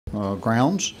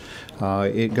grounds.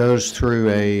 It goes through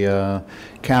a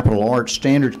Capital Arts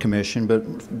Standards Commission,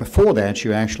 but before that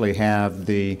you actually have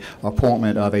the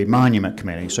appointment of a monument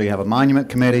committee. So you have a monument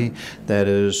committee that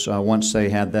is, once they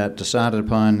have that decided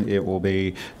upon, it will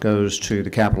goes to the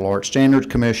Capital Arts Standards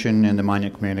Commission, and the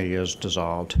monument committee is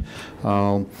dissolved.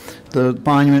 The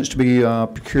monuments to be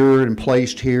procured and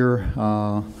placed here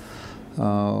on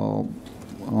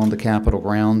the Capitol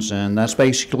grounds, and that's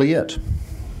basically it.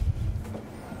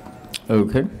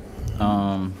 Okay.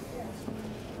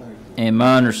 And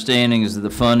my understanding is that the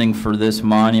funding for this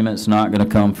monument is not going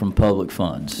to come from public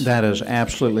funds. That is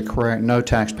absolutely correct. No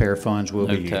taxpayer funds will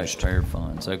be used. No taxpayer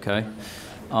funds, okay.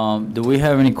 Do we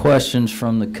have any questions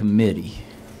from the committee?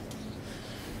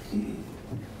 I'm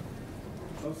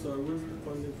sorry, where's the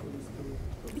funding for this coming?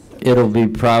 It'll be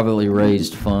privately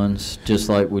raised funds, just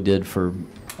like we did for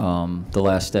the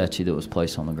last statue that was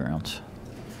placed on the grounds.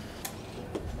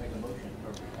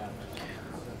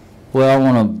 Well,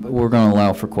 we're going to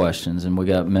allow for questions, and we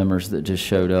got members that just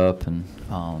showed up, and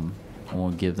I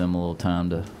want to give them a little time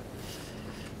to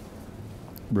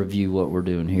review what we're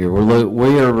doing here.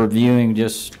 We are reviewing,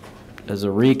 just as a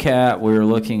recap, we are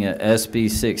looking at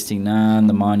SB 69,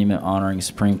 the monument honoring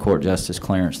Supreme Court Justice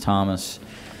Clarence Thomas.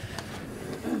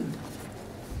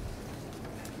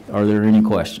 Are there any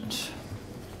questions?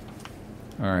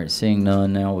 All right, seeing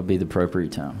none, now would be the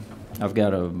appropriate time. I've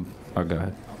got a, oh, go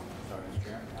ahead.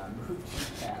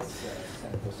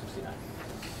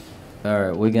 All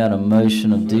right, we got a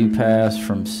motion of due pass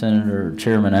from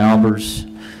Chairman Albers.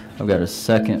 I've got a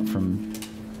second from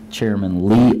Chairman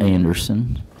Lee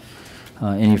Anderson.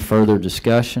 Any further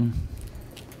discussion?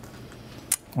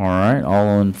 All right,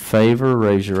 all in favor,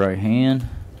 raise your right hand.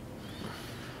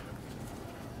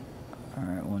 All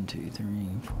right, 1, 2, 3,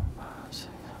 4, 5, 6.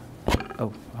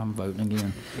 Oh, I'm voting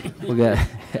again. We got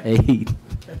 8.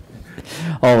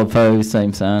 All opposed,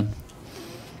 same sign.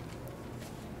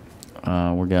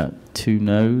 We got 2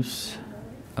 noes.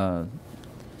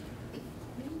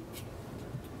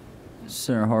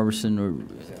 Senator Harbison.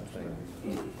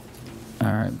 All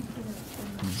right.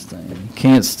 Abstain.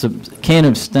 Can't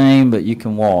abstain, but you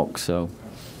can walk. So,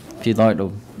 if you'd like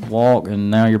to walk,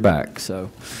 and now you're back. So,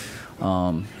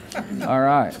 all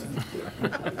right.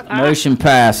 Motion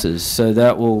passes. So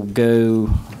that will go.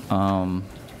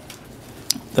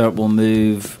 That will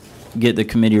move. Get the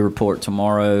committee report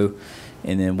tomorrow.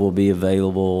 And then we'll be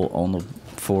available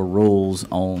for rules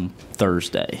on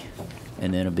Thursday.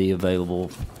 And then it'll be available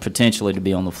potentially to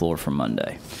be on the floor for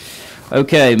Monday.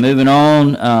 Okay, moving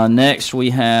on. Next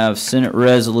we have Senate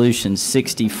Resolution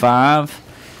 65.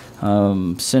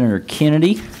 Senator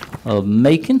Kennedy of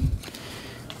Macon.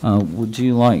 Would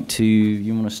you like to,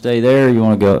 you want to stay there or you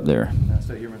want to go up there? Can I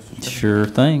stay here, Mr. Chairman? Sure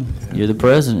thing. You're the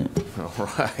president. All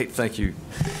right, thank you.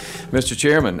 Mr.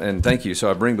 Chairman, and thank you. So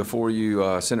I bring before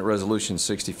you Senate Resolution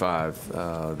 65.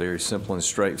 Very simple and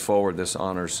straightforward. This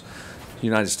honors former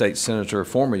United States Senator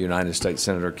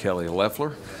Kelly Loeffler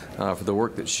for the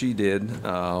work that she did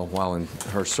while in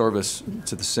her service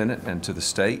to the Senate and to the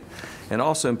state, and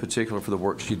also in particular for the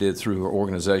work she did through her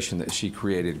organization that she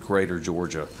created, Greater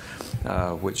Georgia,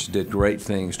 which did great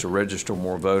things to register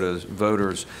more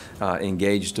voters,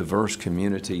 engage diverse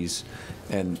communities,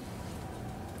 and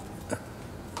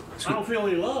I don't feel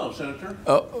any love, Senator.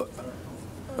 oh,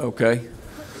 okay.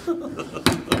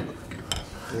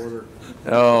 Order.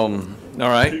 All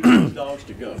right. Dogs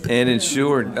to go. And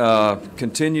ensured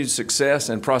continued success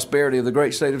and prosperity of the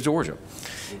great state of Georgia.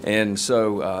 And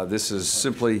so this is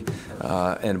simply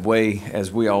a way,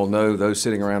 as we all know, those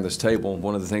sitting around this table,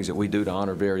 one of the things that we do to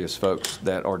honor various folks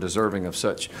that are deserving of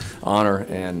such honor.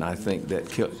 And I think that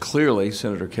clearly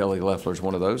Senator Kelly Loeffler is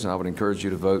one of those, and I would encourage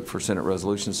you to vote for Senate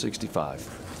Resolution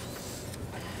 65.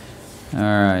 All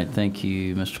right, thank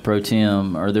you, Mr. Pro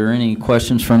Tem. Are there any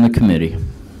questions from the committee?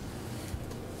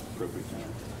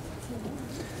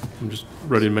 I'm just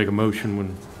ready to make a motion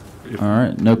when. All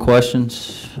right, no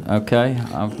questions. Okay,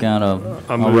 I've got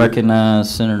I'll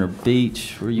recognize Senator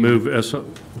Beach. I move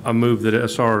that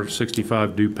SR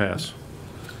 65 do pass.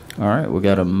 All right, we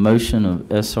got a motion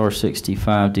of SR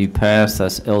 65 do pass.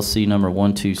 That's LC number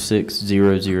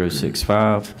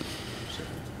 1260065.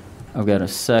 I've got a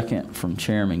second from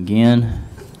Chairman Ginn.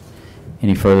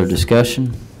 Any further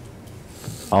discussion?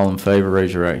 All in favor,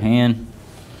 raise your right hand.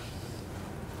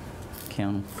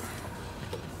 Count them.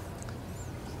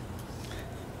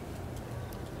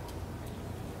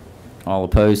 All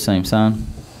opposed, same sign.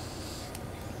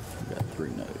 We've got 3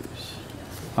 noes.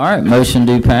 All right, motion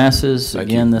do passes.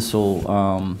 Again, this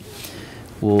will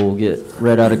get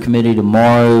read out of committee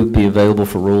tomorrow, be available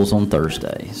for rules on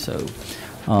Thursday. So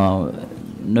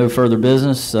no further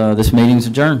business. This meeting's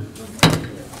adjourned.